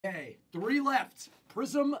Okay, 3 left.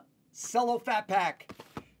 Prizm Cello Fat Pack,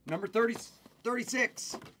 number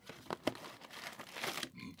 36.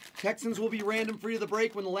 Texans will be random free to the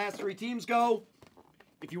break when the last 3 teams go.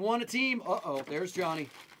 If you want a team, there's Johnny.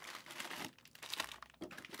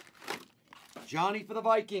 Johnny for the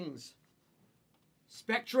Vikings.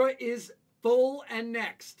 Spectra is full and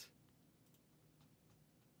next.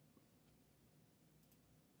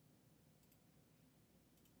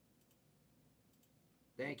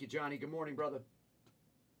 Thank you, Johnny. Good morning, brother.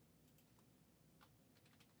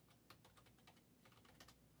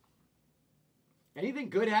 Anything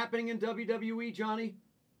good happening in WWE, Johnny?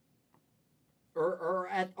 Or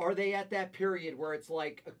are they at that period where it's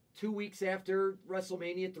like 2 weeks after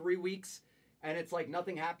WrestleMania, 3 weeks, and it's like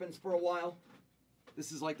nothing happens for a while?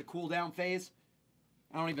 This is like the cool down phase?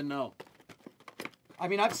 I don't even know. I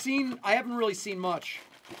mean, I haven't really seen much.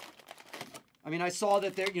 I mean, I saw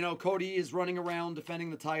that there, Cody is running around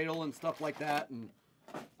defending the title and stuff like that, and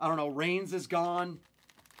I don't know, Reigns is gone,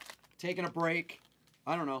 taking a break.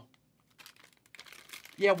 I don't know.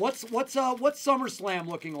 Yeah, what's SummerSlam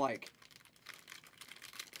looking like?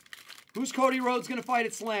 Who's Cody Rhodes going to fight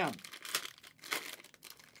at Slam?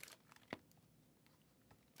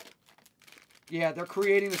 Yeah, they're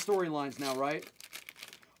creating the storylines now, right?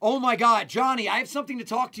 Oh my God, Johnny, I have something to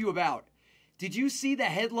talk to you about. Did you see the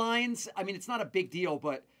headlines? I mean, it's not a big deal,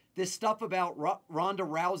 but this stuff about Ronda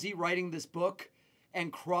Rousey writing this book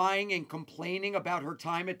and crying and complaining about her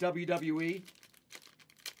time at WWE?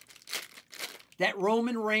 That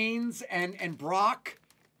Roman Reigns and Brock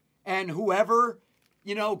and whoever,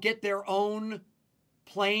 get their own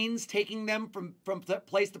planes taking them from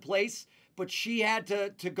place to place, but she had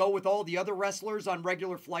to go with all the other wrestlers on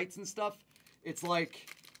regular flights and stuff. It's like,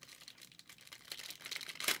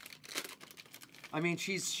 I mean,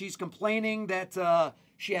 she's complaining that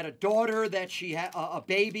she had a daughter, that she had a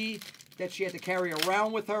baby, that she had to carry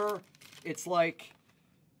around with her. It's like,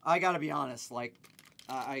 I gotta be honest, like,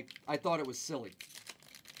 I thought it was silly.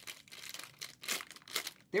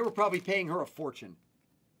 They were probably paying her a fortune.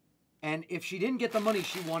 And if she didn't get the money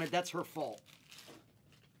she wanted, that's her fault.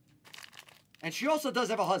 And she also does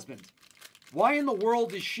have a husband. Why in the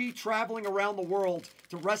world is she traveling around the world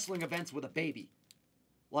to wrestling events with a baby?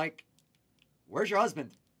 Like, where's your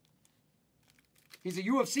husband? He's a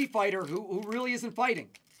UFC fighter who really isn't fighting.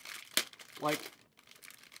 Like,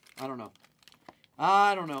 I don't know.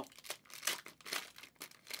 I don't know.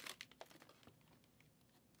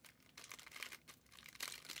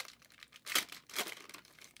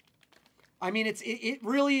 I mean, it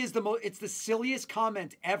really is it's the silliest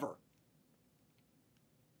comment ever.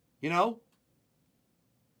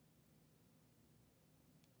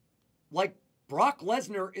 Like, Brock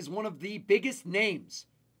Lesnar is one of the biggest names,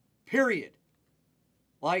 period.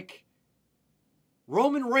 Like,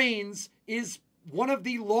 Roman Reigns is one of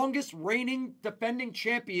the longest reigning defending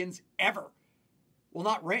champions ever. Well,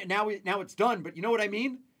 not now it's done, but you know what I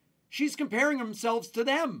mean? She's comparing themselves to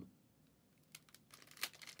them.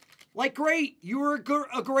 Like, great, you were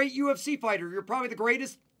a great UFC fighter. You're probably the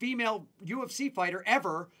greatest female UFC fighter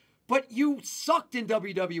ever, but you sucked in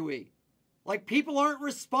WWE. Like, people aren't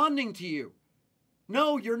responding to you.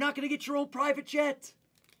 No, you're not going to get your own private jet.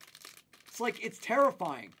 It's like, it's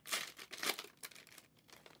terrifying.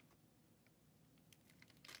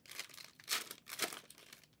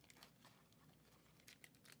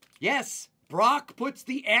 Yes, Brock puts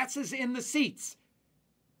the asses in the seats.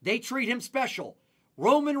 They treat him special.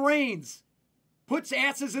 Roman Reigns puts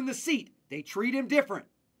asses in the seat. They treat him different.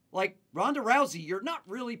 Like, Ronda Rousey, you're not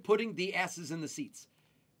really putting the asses in the seats.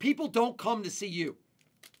 People don't come to see you.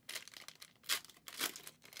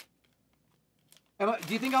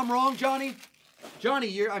 Do you think I'm wrong, Johnny? Johnny,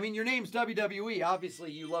 your name's WWE.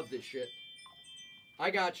 Obviously, you love this shit. I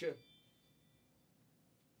got you.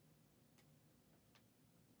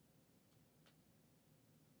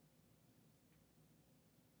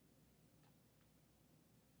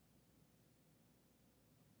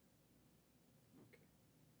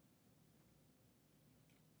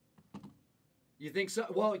 You think so?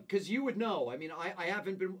 Well, because you would know. I mean,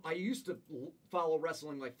 I used to follow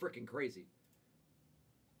wrestling like freaking crazy.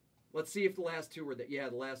 Let's see if the last 2 were there. Yeah,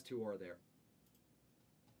 the last 2 are there.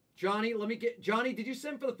 Johnny, Johnny, did you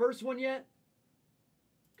send for the first one yet?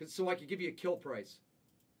 So I could give you a kill price.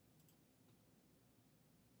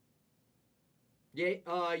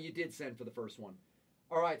 Yeah, you did send for the first one.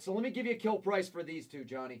 All right, so let me give you a kill price for these 2,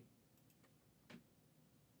 Johnny.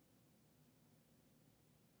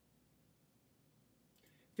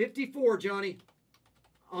 $54, Johnny,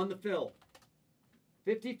 on the fill.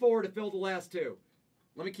 $54 to fill the last 2.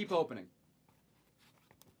 Let me keep opening.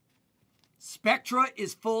 Spectra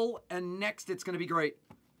is full, and next it's going to be great.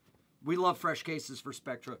 We love fresh cases for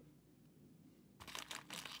Spectra.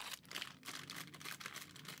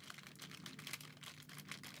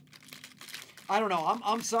 I don't know.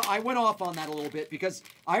 I went off on that a little bit because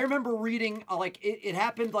I remember reading, like, it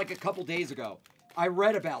happened like a couple days ago. I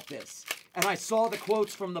read about this, and I saw the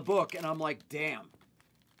quotes from the book, and I'm like, damn.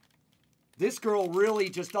 This girl really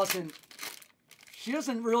just doesn't, she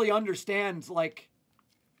doesn't really understand, like,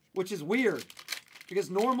 which is weird. Because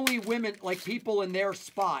normally women, like people in their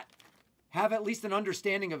spot, have at least an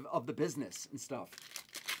understanding of the business and stuff.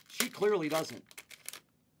 She clearly doesn't.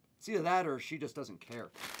 It's either that or she just doesn't care.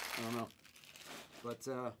 I don't know. But,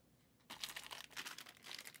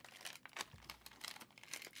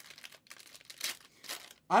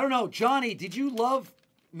 I don't know. Johnny, did you love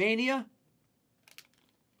Mania?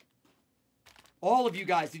 All of you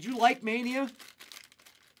guys, did you like Mania?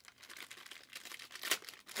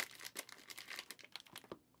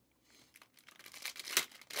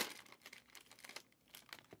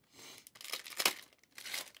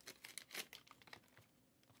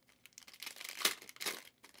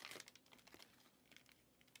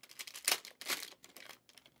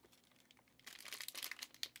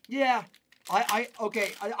 Yeah,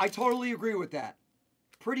 okay, I totally agree with that.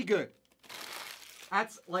 Pretty good.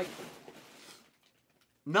 That's like,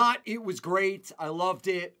 not, it was great, I loved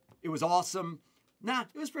it, it was awesome. Nah,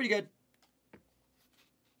 it was pretty good.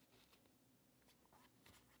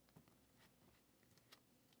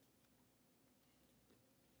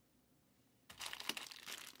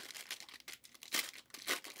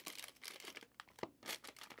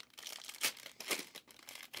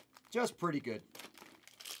 Just pretty good.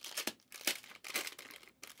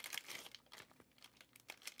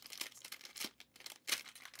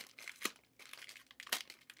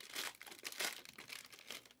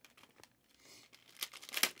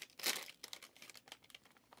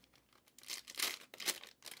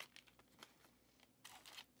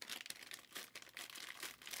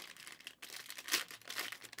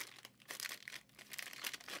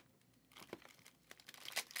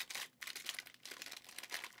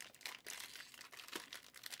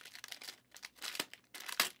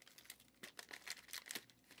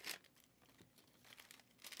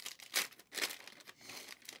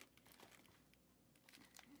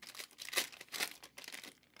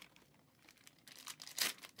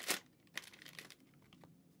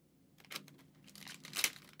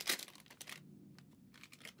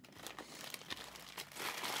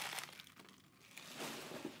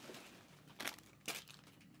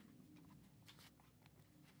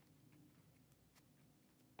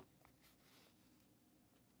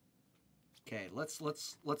 Okay,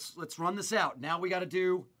 let's run this out. Now we got to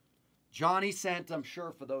do Johnny sent, I'm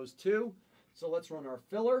sure, for those two. So let's run our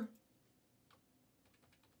filler.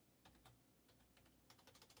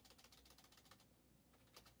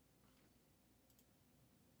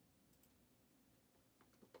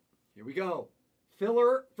 Here we go.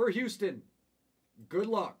 Filler for Houston. Good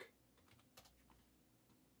luck.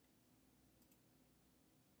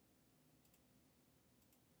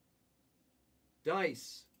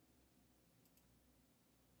 Dice.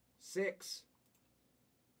 6.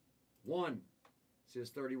 1. Says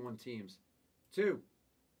 31 teams. 2,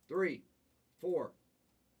 3, 4,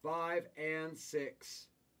 5, and 6.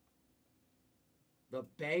 The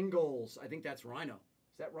Bengals. I think that's Rhino.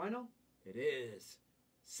 Is that Rhino? It is.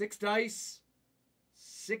 6 dice.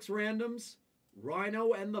 6 randoms.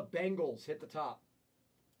 Rhino and the Bengals hit the top.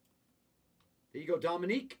 There you go,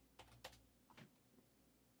 Dominique.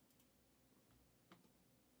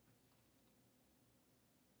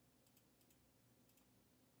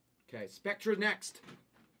 Okay, Spectra next.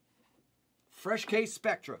 Fresh case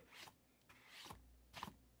Spectra.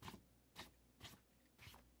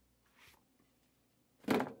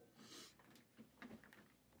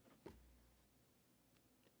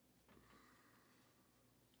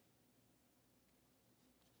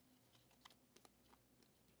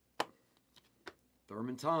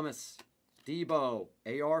 Thurman Thomas, Debo,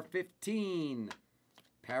 AR-15,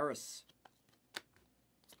 Paris.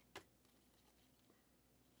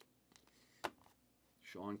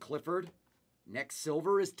 Sean Clifford. Next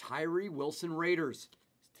silver is Tyree Wilson Raiders.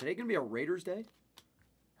 Is today going to be a Raiders day?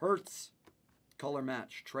 Hertz. Color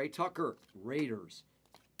match. Trey Tucker. Raiders.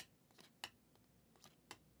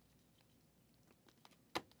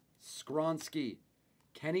 Skronsky.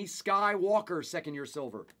 Kenny Skywalker. Second year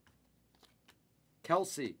silver.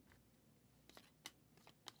 Kelsey.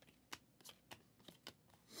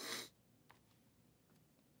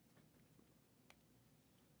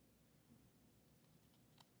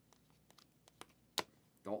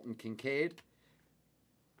 Dalton Kincaid.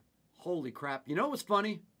 Holy crap. You know what was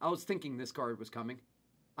funny? I was thinking this card was coming.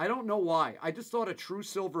 I don't know why. I just thought a true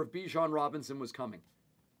silver of Bijan Robinson was coming.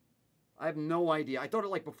 I have no idea. I thought it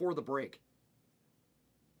like before the break.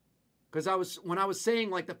 Because when I was saying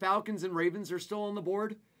like the Falcons and Ravens are still on the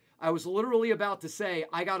board, I was literally about to say,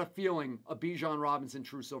 I got a feeling a Bijan Robinson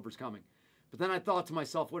true silver's coming. But then I thought to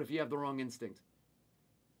myself, what if you have the wrong instinct?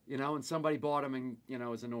 You know, and somebody bought him and, you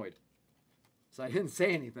know, is annoyed. So I didn't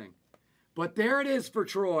say anything. But there it is for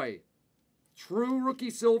Troy. True rookie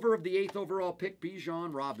silver of the 8th overall pick,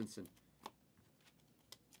 Bijan Robinson.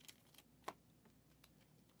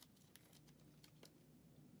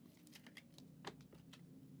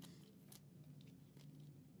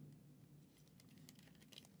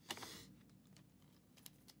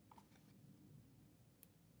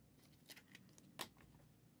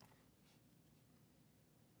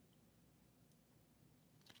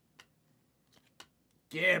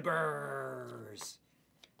 Gibbers.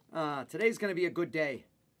 Today's going to be a good day.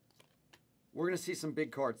 We're going to see some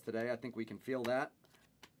big cards today. I think we can feel that.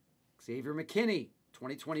 Xavier McKinney,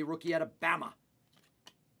 2020 rookie out of Bama.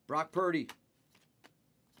 Brock Purdy.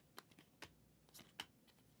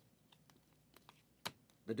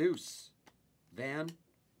 The Deuce. Van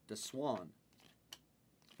de Swan.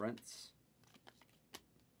 Brents.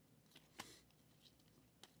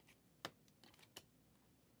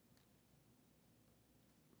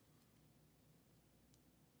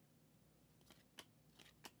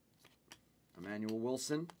 Emmanuel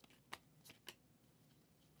Wilson.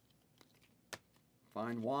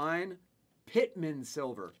 Fine Wine. Pittman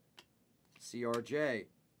Silver. CRJ.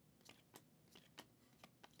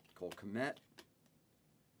 Cole Kmet.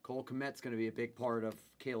 Cole Kmet's going to be a big part of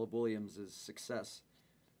Caleb Williams' success.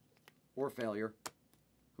 Or failure.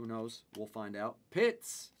 Who knows? We'll find out.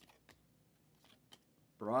 Pitts.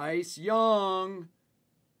 Bryce Young.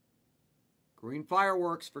 Green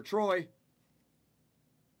Fireworks for Troy.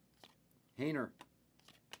 Hayner.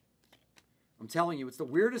 I'm telling you, it's the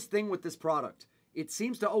weirdest thing with this product. It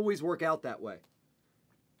seems to always work out that way.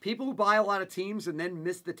 People who buy a lot of teams and then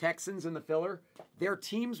miss the Texans in the filler, their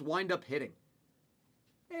teams wind up hitting.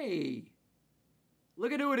 Hey,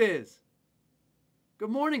 look at who it is. Good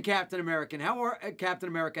morning, Captain America.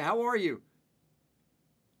 How are you?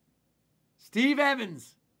 Steve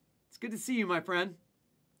Evans. It's good to see you, my friend.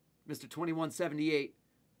 Mr. 2178.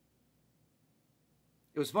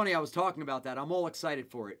 It was funny, I was talking about that. I'm all excited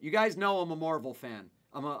for it. You guys know I'm a Marvel fan.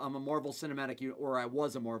 I'm a Marvel Cinematic, or I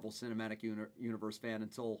was a Marvel Cinematic Universe fan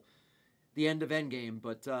until the end of Endgame.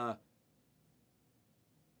 But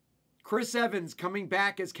Chris Evans coming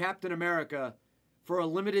back as Captain America for a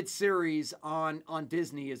limited series on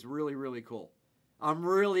Disney is really, really cool. I'm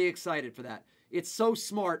really excited for that. It's so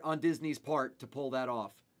smart on Disney's part to pull that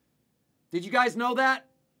off. Did you guys know that?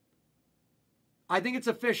 I think it's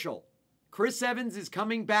official. Chris Evans is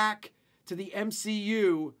coming back to the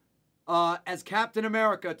MCU as Captain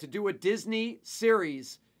America to do a Disney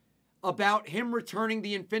series about him returning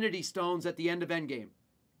the Infinity Stones at the end of Endgame.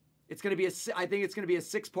 It's going to be I think it's going to be a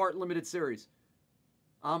 6-part limited series.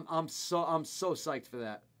 I'm so psyched for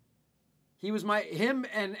that. Him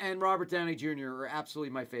and Robert Downey Jr. are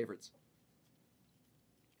absolutely my favorites.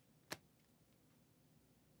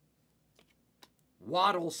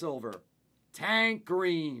 Waddle Silver, Tank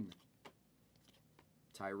Green.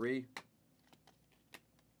 Tyree.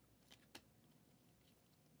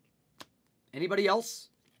 Anybody else?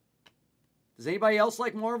 Does anybody else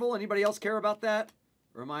like Marvel? Anybody else care about that?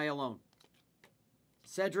 Or am I alone?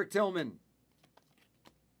 Cedric Tillman.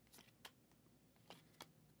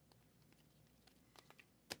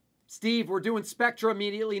 Steve, we're doing Spectra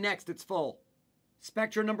immediately next. It's full.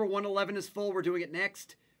 Spectra number 111 is full. We're doing it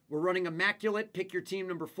next. We're running Immaculate. Pick your team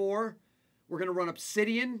number 4. We're going to run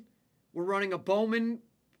Obsidian. We're running a Bowman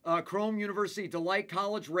Chrome University Delight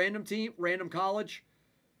College random college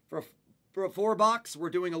for a 4-box. We're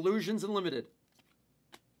doing Illusions Unlimited.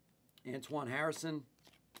 Antoine Harrison,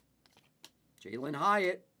 Jalen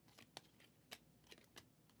Hyatt,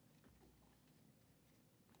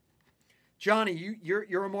 Johnny.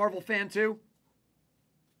 You're a Marvel fan too.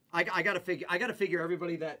 I gotta figure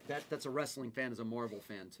everybody that's a wrestling fan is a Marvel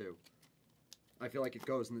fan too. I feel like it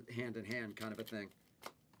goes hand in hand, kind of a thing.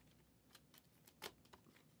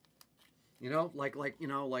 You know, like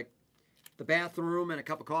the bathroom and a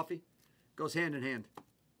cup of coffee goes hand in hand.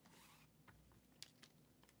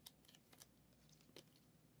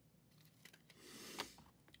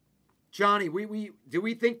 Johnny, do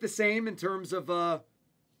we think the same in terms of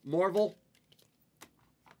Marvel?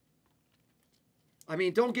 I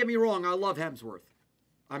mean, don't get me wrong, I love Hemsworth.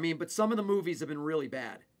 I mean, but some of the movies have been really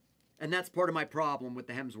bad. And that's part of my problem with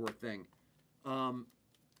the Hemsworth thing.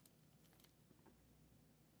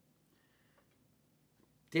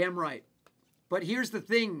 Damn right. But here's the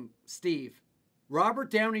thing, Steve. Robert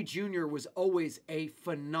Downey Jr. was always a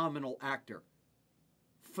phenomenal actor.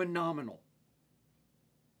 Phenomenal.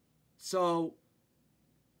 So,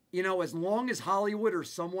 you know, as long as Hollywood or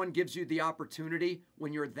someone gives you the opportunity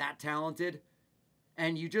when you're that talented,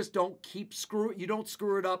 and you just don't you don't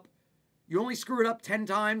screw it up. You only screw it up 10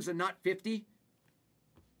 times and not 50.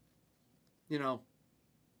 You know,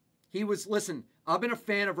 listen, I've been a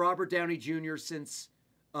fan of Robert Downey Jr. since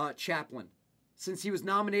Chaplin. Since he was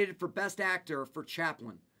nominated for Best Actor for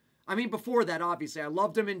Chaplin. I mean, before that, obviously. I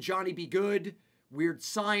loved him in Johnny Be Good, Weird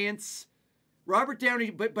Science. Robert Downey,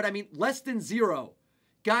 but I mean, Less Than Zero.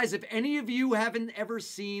 Guys, if any of you haven't ever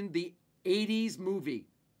seen the 80s movie,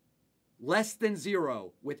 Less Than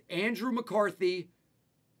Zero, with Andrew McCarthy,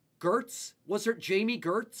 Jamie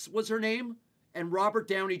Gertz was her name, and Robert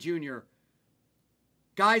Downey Jr.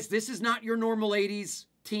 Guys, this is not your normal 80s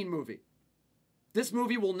teen movie. This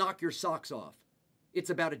movie will knock your socks off. It's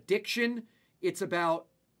about addiction. It's about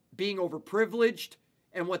being overprivileged.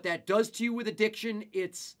 And what that does to you with addiction,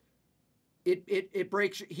 he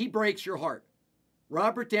breaks your heart.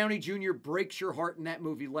 Robert Downey Jr. breaks your heart in that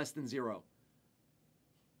movie, Less Than Zero.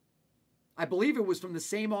 I believe it was from the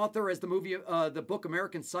same author as the movie, the book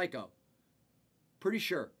American Psycho. Pretty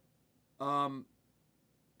sure. Go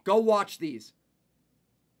watch these.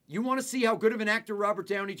 You want to see how good of an actor Robert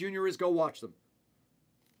Downey Jr. is? Go watch them.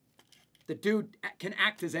 The dude can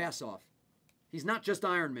act his ass off. He's not just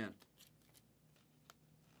Iron Man.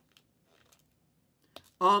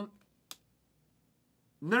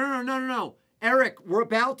 No. Eric, we're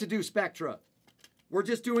about to do Spectra. We're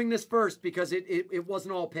just doing this first because it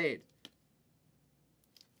wasn't all paid.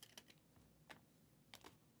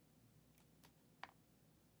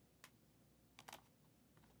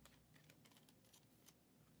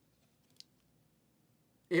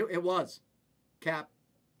 It was. Cap.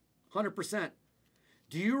 100%.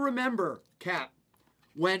 Do you remember, Cap,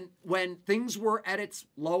 when things were at its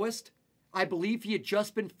lowest? I believe he had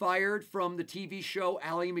just been fired from the TV show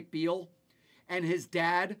Ally McBeal, and his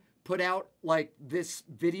dad put out like this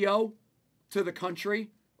video to the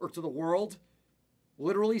country or to the world,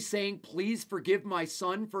 literally saying, please forgive my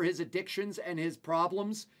son for his addictions and his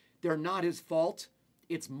problems. They're not his fault.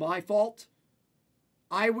 It's my fault.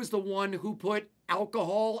 I was the one who put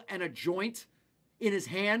alcohol and a joint in his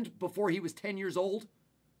hand before he was 10 years old.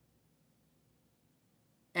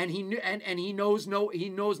 And he knows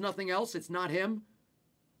nothing else. It's not him.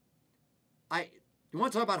 You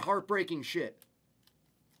want to talk about heartbreaking shit?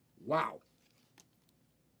 Wow.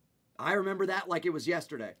 I remember that like it was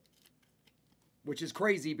yesterday, which is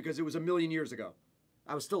crazy because it was a million years ago.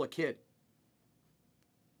 I was still a kid.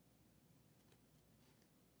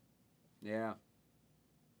 Yeah.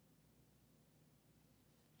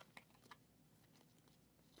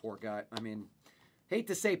 Poor guy. I mean, hate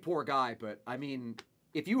to say poor guy, but I mean,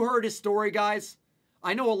 if you heard his story, guys,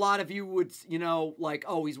 I know a lot of you would, you know, like,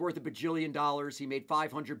 oh, he's worth $1 bajillion. He made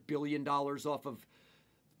 $500 billion off of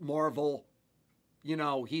Marvel. You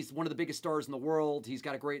know, he's one of the biggest stars in the world. He's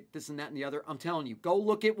got a great this and that and the other. I'm telling you, go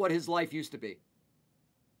look at what his life used to be.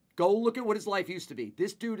 Go look at what his life used to be.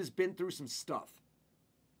 This dude has been through some stuff.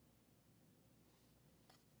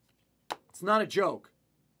 It's not a joke.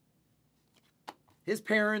 His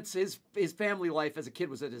parents, his family life as a kid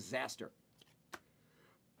was a disaster.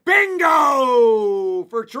 Bingo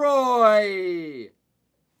for Troy.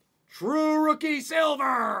 True rookie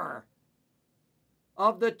silver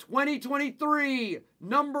of the 2023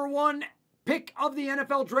 #1 pick of the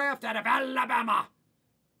NFL draft out of Alabama.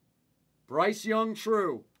 Bryce Young,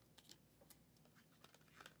 true.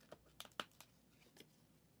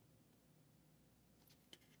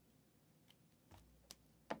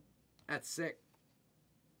 That's sick.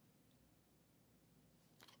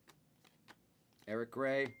 Eric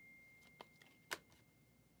Gray.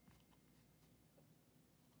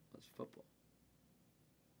 What's football?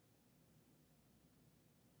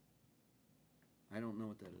 I don't know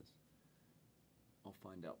what that is. I'll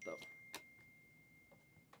find out though.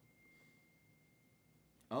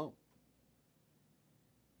 Oh.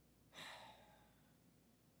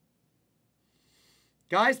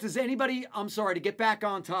 Guys, does anybody, I'm sorry, to get back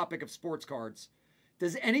on topic of sports cards,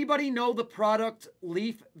 does anybody know the product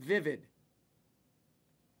Leaf Vivid?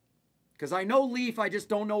 Because I know Leaf, I just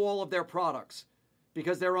don't know all of their products.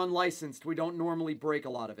 Because they're unlicensed, we don't normally break a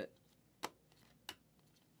lot of it.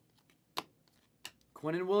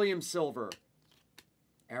 Quinnen Williams silver.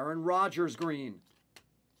 Aaron Rodgers green.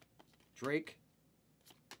 Drake.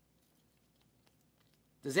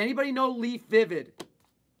 Does anybody know Leaf Vivid?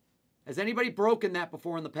 Has anybody broken that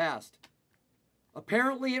before in the past?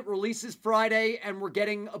 Apparently it releases Friday and we're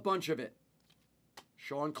getting a bunch of it.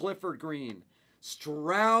 Sean Clifford green.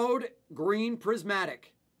 Stroud green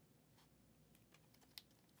prismatic.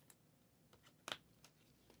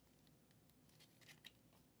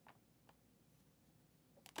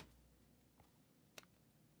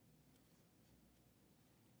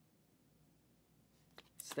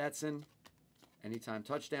 Stetson. Anytime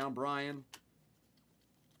touchdown, Brian.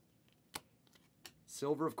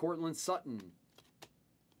 Silver of Cortland Sutton.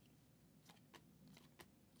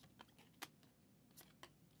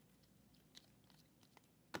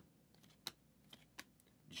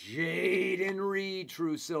 Jaden Reed,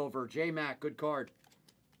 true silver. J-Mac, good card.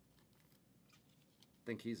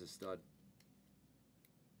 Think he's a stud.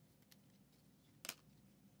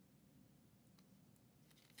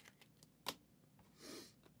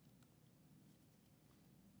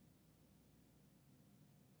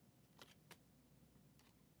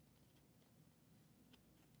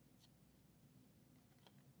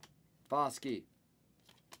 Foskey.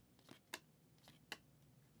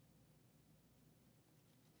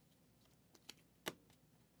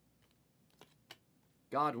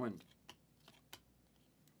 Godwin.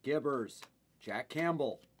 Gibbers. Jack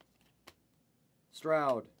Campbell.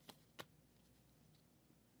 Stroud.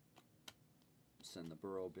 Send the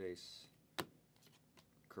Burrow base.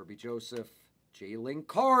 Kirby Joseph. Jalen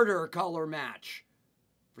Carter color match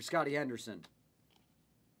for Scotty Henderson.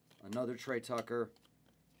 Another Trey Tucker.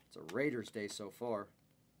 It's a Raiders day so far.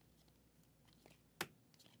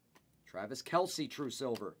 Travis Kelce, true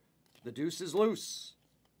silver. The deuce is loose.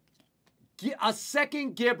 A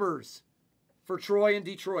second Gibbers for Troy and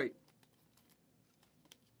Detroit.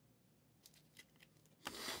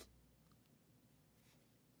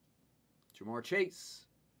 Jamar Chase.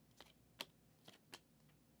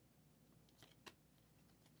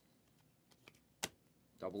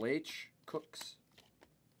 Double H, Cooks.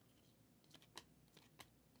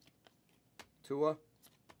 Tua.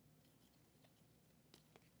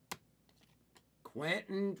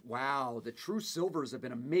 Quentin. Wow, the true silvers have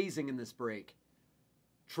been amazing in this break.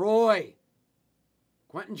 Troy.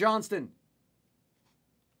 Quentin Johnston.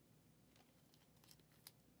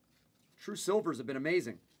 True silvers have been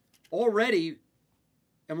amazing. Already,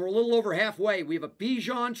 and we're a little over halfway, we have a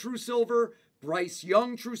Bijan true silver, Bryce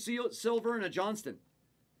Young true silver, and a Johnston.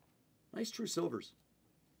 Nice true silvers.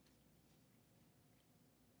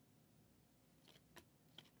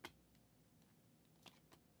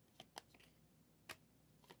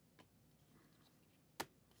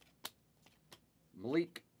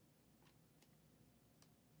 Malik.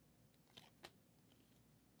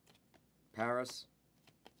 Paris.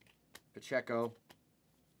 Pacheco.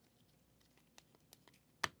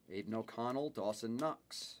 Aiden O'Connell. Dawson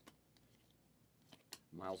Knox.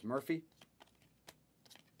 Miles Murphy.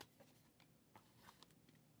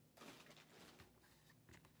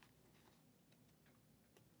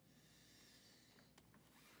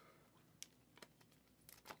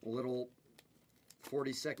 A little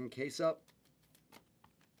 40-second case up.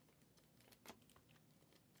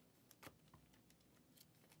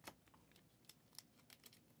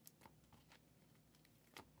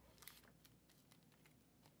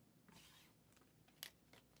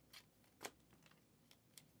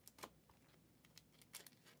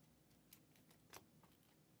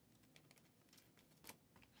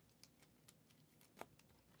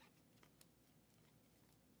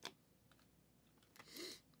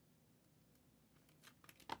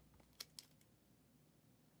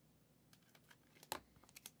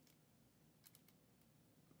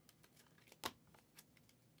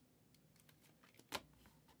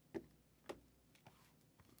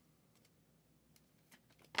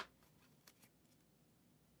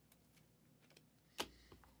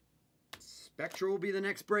 Spectra will be the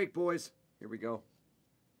next break, boys. Here we go.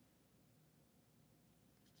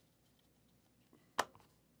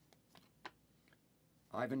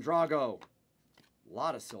 Ivan Drago. A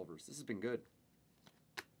lot of silvers. This has been good.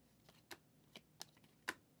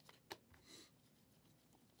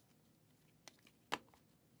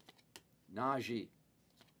 Najee.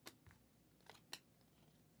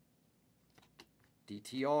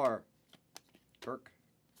 DTR. Kirk.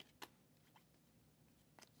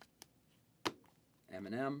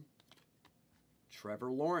 Eminem.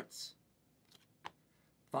 Trevor Lawrence.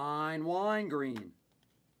 Fine wine green.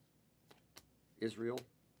 Israel.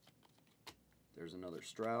 There's another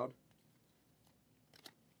Stroud.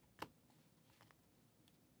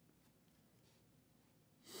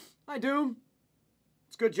 Hi, Doom.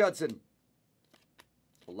 It's good, Judson.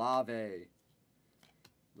 Olave.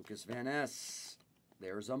 Lucas Van Ness.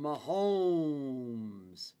 There's a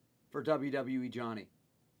Mahomes for WWE Johnny.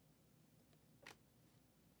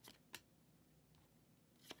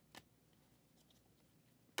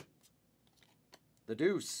 The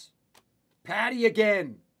deuce. Patty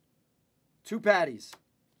again. 2 patties.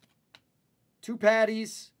 2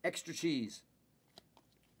 patties, extra cheese.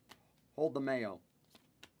 Hold the mayo.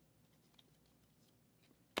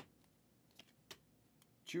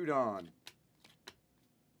 Judon.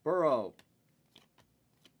 Burrow.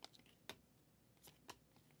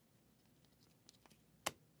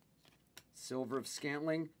 Silver of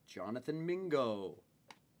Scantling, Jonathan Mingo.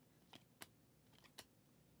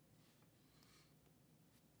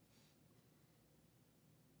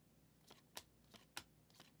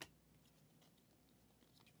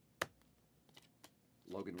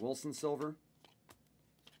 Logan Wilson silver.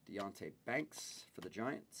 Deontay Banks for the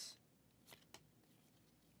Giants.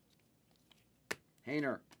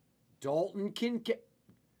 Hayner. Dalton Kincaid.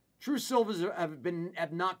 True silvers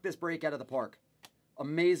have knocked this break out of the park.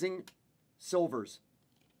 Amazing silvers.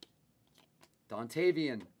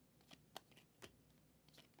 Dontavian.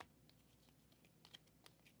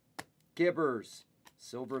 Gibbers.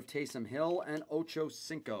 Silver of Taysom Hill and Ocho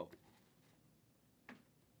Cinco.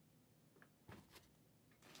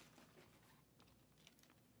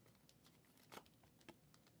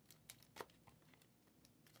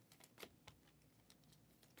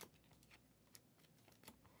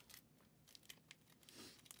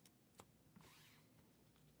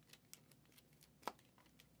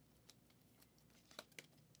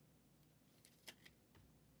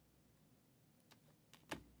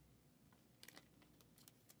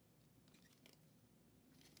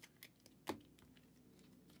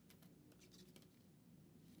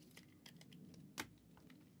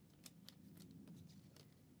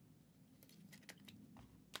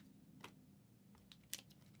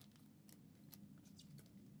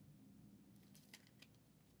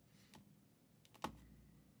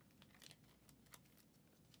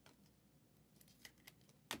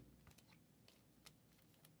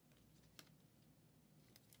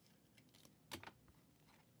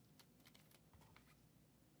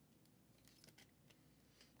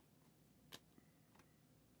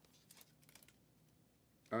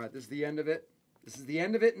 All right, this is the end of it. This is the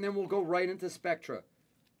end of it, and then we'll go right into Spectra.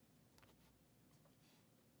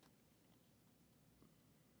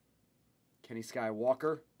 Kenny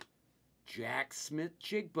Skywalker. Jack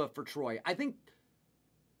Smith-Jigba for Troy. I think,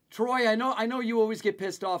 Troy, I know you always get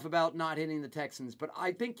pissed off about not hitting the Texans, but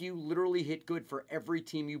I think you literally hit good for every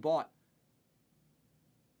team you bought.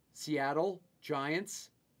 Seattle,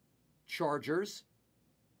 Giants, Chargers,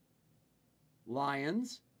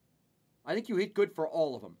 Lions. I think you hit good for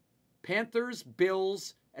all of them. Panthers,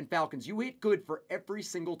 Bills, and Falcons. You hit good for every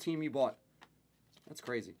single team you bought. That's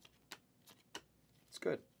crazy. It's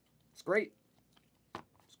good. It's great.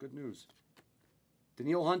 It's good news.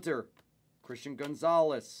 Daniil Hunter. Christian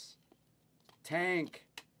Gonzalez. Tank.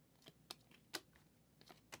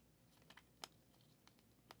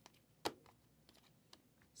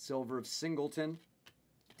 Silver of Singleton.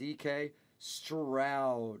 DK.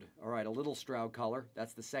 Stroud. All right, a little Stroud color.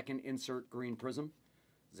 That's the second insert green Prizm.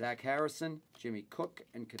 Zach Harrison, Jimmy Cook,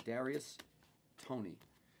 and Kadarius Toney.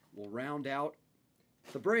 We'll round out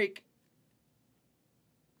the break.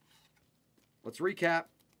 Let's recap.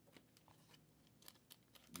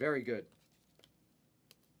 Very good.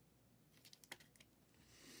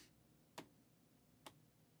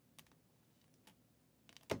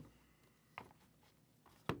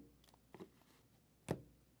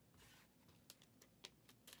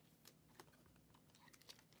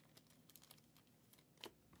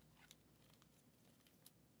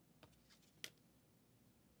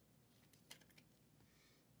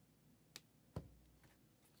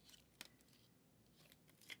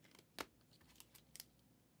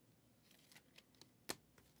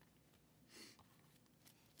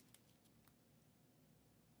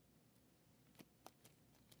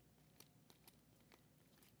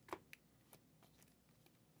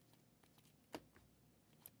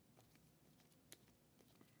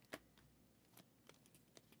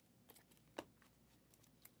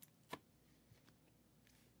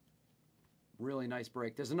 Really nice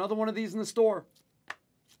break. There's another one of these in the store.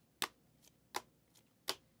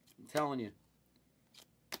 I'm telling you.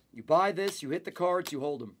 You buy this, you hit the cards, you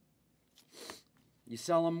hold them. You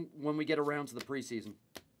sell them when we get around to the preseason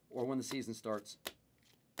or when the season starts.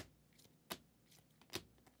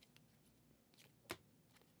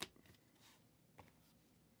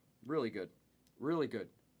 Really good. Really good.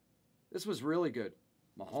 This was really good.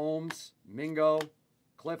 Mahomes, Mingo,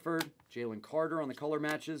 Clifford, Jalen Carter on the color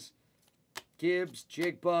matches. Gibbs,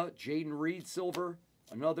 Jigba, Jaden Reed silver,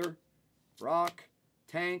 another, Rock,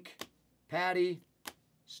 Tank, Patty,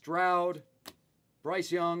 Stroud,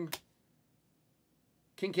 Bryce Young,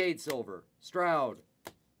 Kincaid silver, Stroud,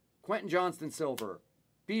 Quentin Johnston silver.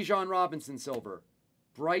 Bijan Robinson silver.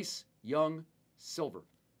 Bryce Young silver.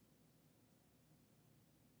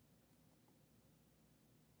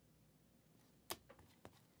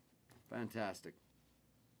 Fantastic.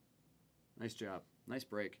 Nice job. Nice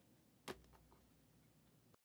break.